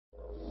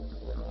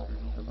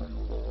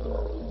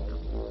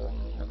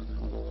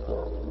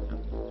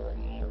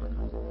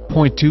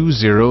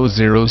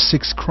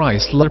2006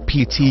 Chrysler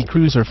PT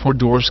Cruiser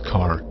 4-doors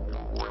car.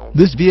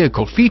 This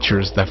vehicle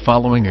features the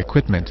following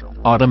equipment: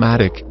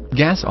 automatic,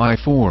 gas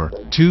I4,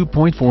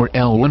 2.4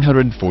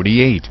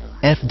 L148,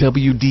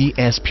 FWD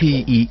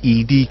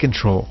SPEED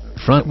control,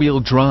 front-wheel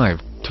drive,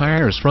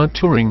 tires front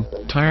touring,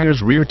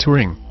 tires rear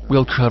touring,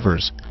 wheel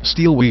covers,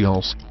 steel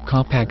wheels,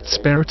 compact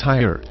spare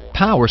tire,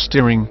 power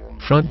steering,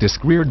 front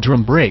disc rear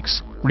drum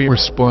brakes, rear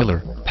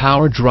spoiler,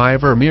 power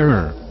driver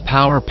mirror,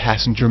 power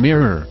passenger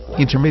mirror,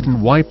 intermittent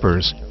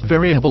wipers,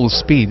 variable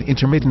speed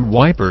intermittent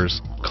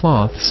wipers,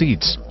 cloth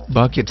seats,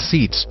 bucket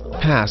seats,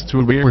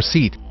 pass-through rear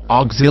seat,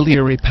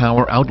 auxiliary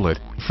power outlet,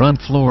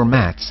 front floor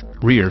mats,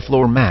 rear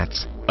floor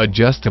mats,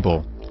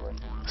 adjustable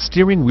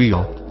steering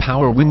wheel,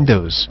 power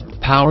windows,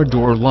 power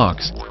door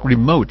locks,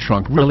 remote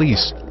trunk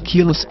release,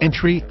 keyless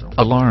entry,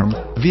 alarm,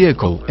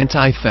 vehicle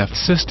anti-theft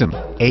system,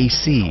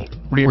 AC,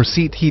 rear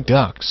seat heat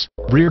ducts,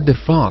 rear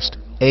defrost,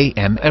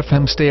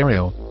 AM/FM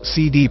stereo,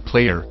 CD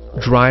player,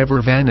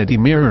 driver vanity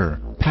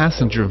mirror,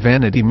 passenger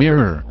vanity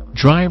mirror,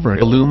 driver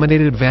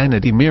illuminated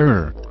vanity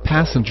mirror,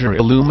 passenger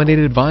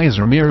illuminated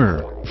visor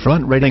mirror,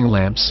 front reading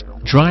lamps,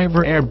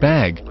 driver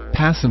airbag,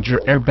 passenger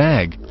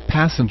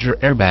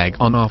airbag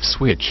on-off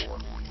switch.